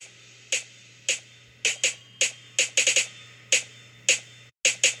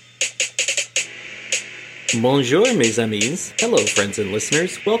Bonjour, mes amis. Hello, friends and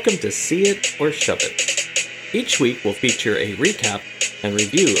listeners. Welcome to See It or Shove It. Each week, we'll feature a recap and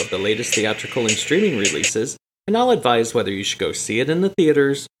review of the latest theatrical and streaming releases, and I'll advise whether you should go see it in the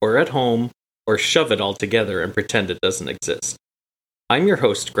theaters, or at home, or shove it all together and pretend it doesn't exist. I'm your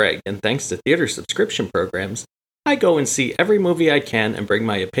host, Greg, and thanks to theater subscription programs, I go and see every movie I can and bring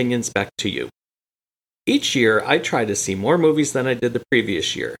my opinions back to you. Each year, I try to see more movies than I did the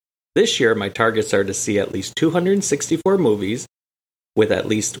previous year. This year, my targets are to see at least 264 movies, with at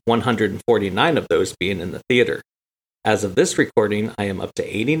least 149 of those being in the theater. As of this recording, I am up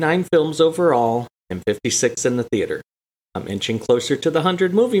to 89 films overall and 56 in the theater. I'm inching closer to the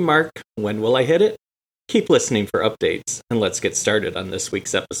 100 movie mark. When will I hit it? Keep listening for updates, and let's get started on this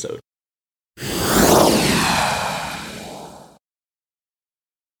week's episode.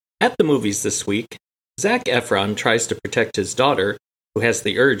 At the movies this week, Zac Efron tries to protect his daughter, who has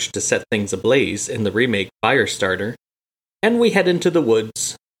the urge to set things ablaze in the remake Firestarter, and we head into the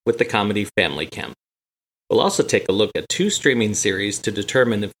woods with the comedy Family Camp. We'll also take a look at two streaming series to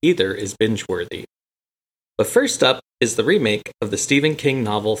determine if either is binge-worthy. But first up is the remake of the Stephen King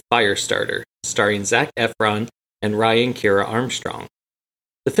novel Firestarter, starring Zac Efron and Ryan Kiera Armstrong.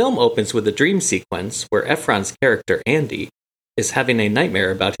 The film opens with a dream sequence where Efron's character Andy is having a nightmare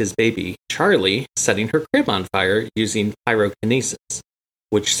about his baby, Charlie, setting her crib on fire using pyrokinesis,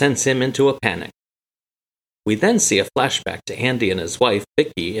 which sends him into a panic. We then see a flashback to Andy and his wife,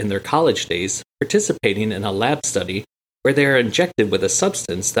 Vicky, in their college days, participating in a lab study where they are injected with a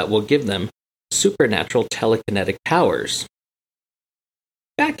substance that will give them supernatural telekinetic powers.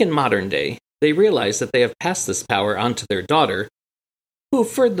 Back in modern day, they realize that they have passed this power on to their daughter, who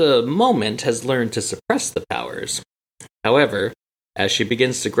for the moment has learned to suppress the powers. However, as she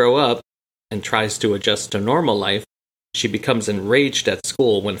begins to grow up and tries to adjust to normal life, she becomes enraged at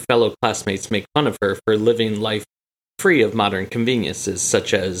school when fellow classmates make fun of her for living life free of modern conveniences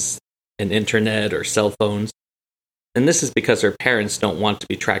such as an internet or cell phones. And this is because her parents don't want to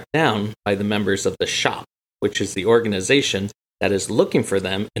be tracked down by the members of the Shop, which is the organization that is looking for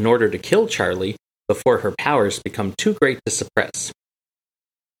them in order to kill Charlie before her powers become too great to suppress.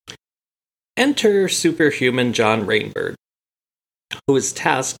 Enter superhuman John Rainbird, who is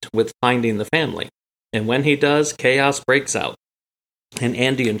tasked with finding the family. And when he does, chaos breaks out, and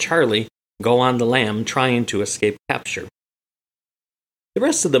Andy and Charlie go on the lam trying to escape capture. The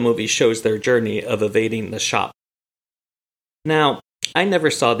rest of the movie shows their journey of evading the Shop. Now, I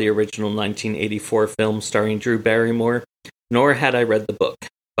never saw the original 1984 film starring Drew Barrymore, nor had I read the book,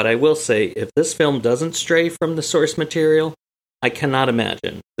 but I will say, if this film doesn't stray from the source material, I cannot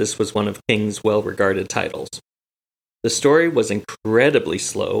imagine this was one of King's well-regarded titles. The story was incredibly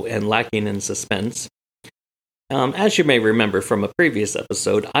slow and lacking in suspense. As you may remember from a previous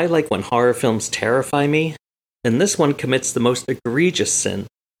episode, I like when horror films terrify me, and this one commits the most egregious sin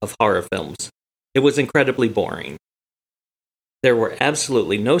of horror films. It was incredibly boring. There were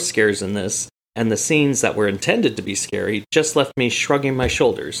absolutely no scares in this, and the scenes that were intended to be scary just left me shrugging my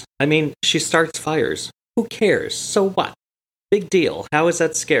shoulders. I mean, she starts fires. Who cares? So what? Big deal. How is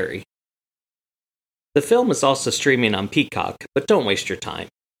that scary? The film is also streaming on Peacock, but don't waste your time.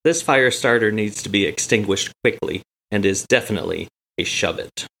 This Firestarter needs to be extinguished quickly, and is definitely a shove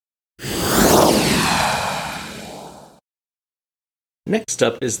it. Next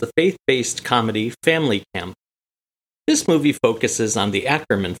up is the faith-based comedy Family Camp. This movie focuses on the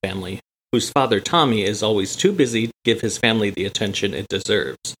Ackerman family, whose father Tommy is always too busy to give his family the attention it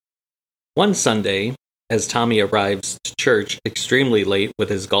deserves. One Sunday, as Tommy arrives to church extremely late with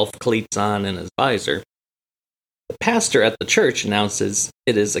his golf cleats on and his visor, the pastor at the church announces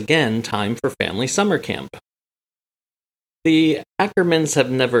it is again time for family summer camp. The Ackermans have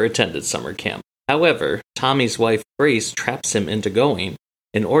never attended summer camp. However, Tommy's wife Grace traps him into going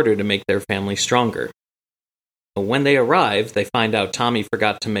in order to make their family stronger. But when they arrive, they find out Tommy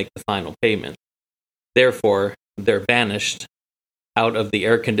forgot to make the final payment. Therefore, they're banished out of the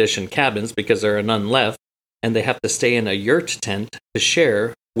air-conditioned cabins because there are none left, and they have to stay in a yurt tent to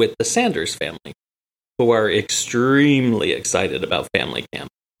share with the Sanders family, who are extremely excited about family camp,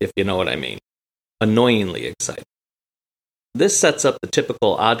 if you know what I mean. Annoyingly excited. This sets up the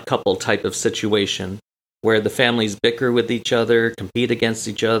typical odd couple type of situation, where the families bicker with each other, compete against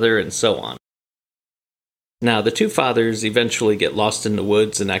each other, and so on. Now, the two fathers eventually get lost in the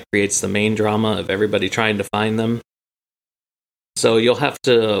woods, and that creates the main drama of everybody trying to find them. So you'll have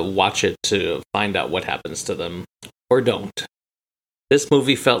to watch it to find out what happens to them, or don't. This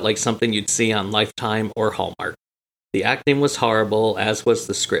movie felt like something you'd see on Lifetime or Hallmark. The acting was horrible, as was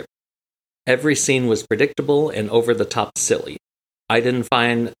the script. Every scene was predictable and over-the-top silly. I didn't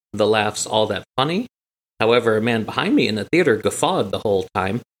find the laughs all that funny. However, a man behind me in the theater guffawed the whole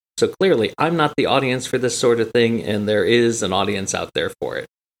time, so clearly I'm not the audience for this sort of thing, and there is an audience out there for it.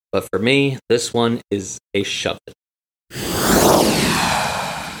 But for me, this one is a shove it.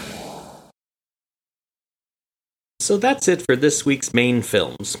 So that's it for this week's main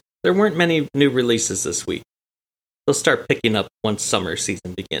films. There weren't many new releases this week. They'll start picking up once summer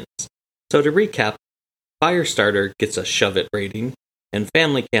season begins. So to recap, Firestarter gets a shove it rating, and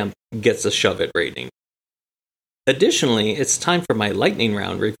Family Camp gets a shove it rating. Additionally, it's time for my lightning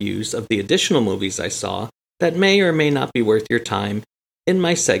round reviews of the additional movies I saw that may or may not be worth your time in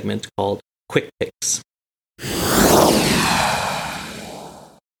my segment called Quick Picks.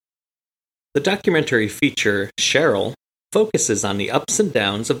 The documentary feature, Cheryl, focuses on the ups and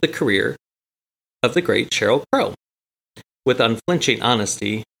downs of the career of the great Sheryl Crow. With unflinching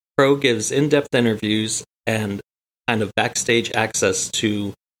honesty, Crow gives in-depth interviews and kind of backstage access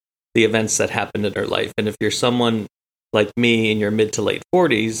to the events that happened in her life. And if you're someone like me in your mid to late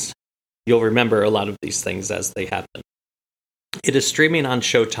 40s, you'll remember a lot of these things as they happen. It is streaming on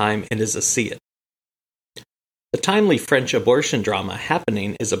Showtime and is a see it. The timely French abortion drama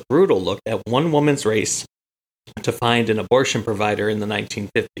Happening is a brutal look at one woman's race to find an abortion provider in the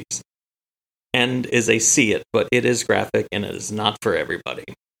 1950s. And is a see it, but it is graphic and it is not for everybody.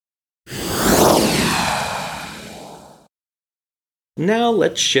 Now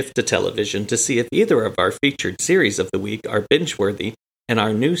let's shift to television to see if either of our featured series of the week are binge-worthy in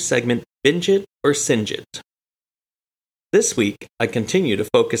our new segment Binge It or Singe It. This week, I continue to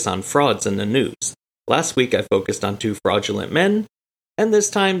focus on frauds in the news. Last week, I focused on 2 fraudulent men, and this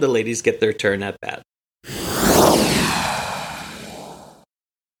time the ladies get their turn at bat.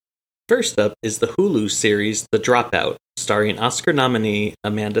 First up is the Hulu series The Dropout, starring Oscar nominee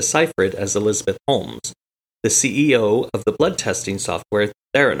Amanda Seyfried as Elizabeth Holmes, the CEO of the blood testing software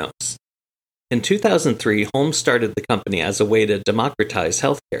Theranos. In 2003, Holmes started the company as a way to democratize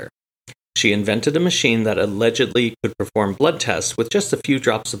healthcare. She invented a machine that allegedly could perform blood tests with just a few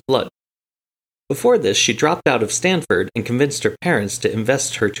drops of blood. Before this, she dropped out of Stanford and convinced her parents to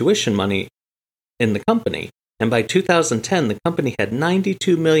invest her tuition money in the company, and by 2010, the company had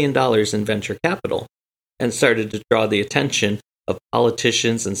 $92 million in venture capital and started to draw the attention of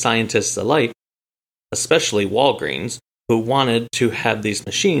politicians and scientists alike, especially Walgreens, who wanted to have these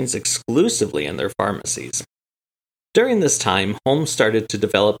machines exclusively in their pharmacies. During this time, Holmes started to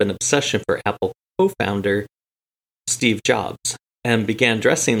develop an obsession for Apple co-founder Steve Jobs, and began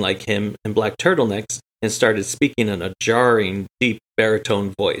dressing like him in black turtlenecks and started speaking in a jarring, deep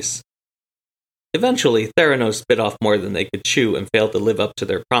baritone voice. Eventually, Theranos bit off more than they could chew and failed to live up to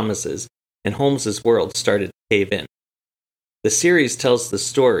their promises, and Holmes's world started to cave in. The series tells the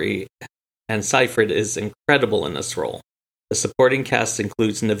story, and Seyfried is incredible in this role. The supporting cast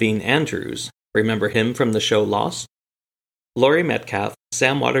includes Naveen Andrews, remember him from the show Lost? Laurie Metcalf,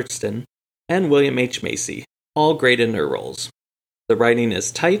 Sam Waterston, and William H. Macy, all great in their roles. The writing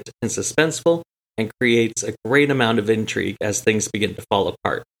is tight and suspenseful and creates a great amount of intrigue as things begin to fall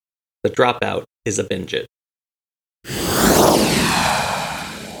apart. The Dropout is a binge it.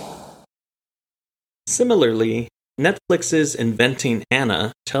 Similarly, Netflix's Inventing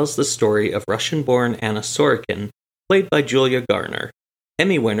Anna tells the story of Russian-born Anna Sorokin, played by Julia Garner,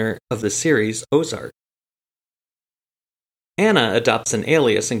 Emmy winner of the series Ozark. Anna adopts an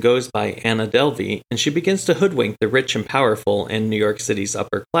alias and goes by Anna Delvey, and she begins to hoodwink the rich and powerful in New York City's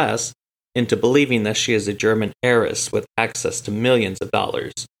upper class into believing that she is a German heiress with access to millions of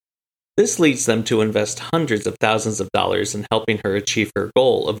dollars. This leads them to invest hundreds of thousands of dollars in helping her achieve her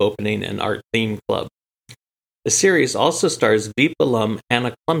goal of opening an art-themed club. The series also stars Veep alum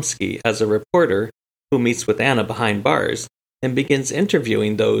Anna Klumsky as a reporter who meets with Anna behind bars and begins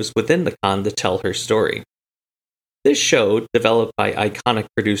interviewing those within the con to tell her story. This show, developed by iconic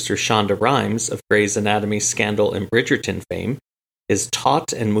producer Shonda Rhimes of Grey's Anatomy, Scandal, and Bridgerton fame, is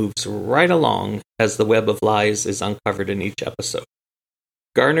taut and moves right along as the web of lies is uncovered in each episode.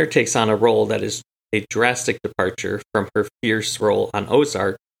 Garner takes on a role that is a drastic departure from her fierce role on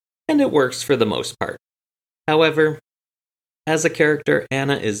Ozark, and it works for the most part. However, as a character,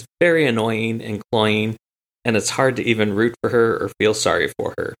 Anna is very annoying and cloying, and it's hard to even root for her or feel sorry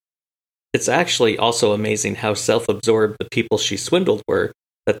for her. It's actually also amazing how self-absorbed the people she swindled were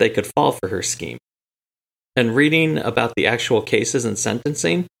that they could fall for her scheme. And reading about the actual cases and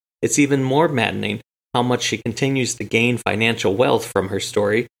sentencing, it's even more maddening how much she continues to gain financial wealth from her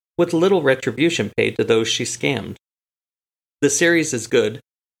story with little retribution paid to those she scammed. The series is good,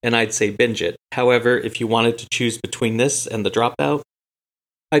 and I'd say binge it. However, if you wanted to choose between this and The Dropout,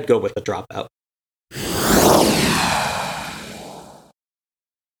 I'd go with The Dropout.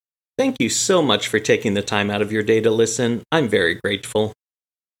 Thank you so much for taking the time out of your day to listen. I'm very grateful.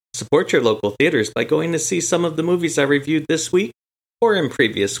 Support your local theaters by going to see some of the movies I reviewed this week or in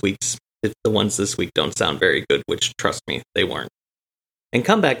previous weeks, if the ones this week don't sound very good, which, trust me, they weren't. And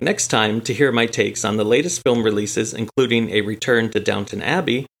come back next time to hear my takes on the latest film releases, including a return to Downton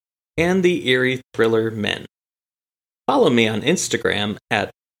Abbey and the eerie thriller Men. Follow me on Instagram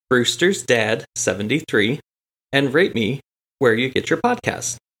at Brewster'sDad73 and rate me where you get your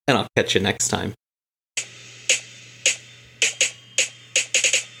podcast. And I'll catch you next time.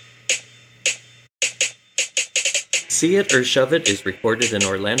 See It or Shove It is recorded in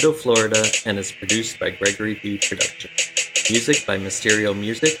Orlando, Florida, and is produced by Gregory B. Productions. Music by Mysterio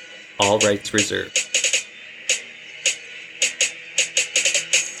Music, all rights reserved.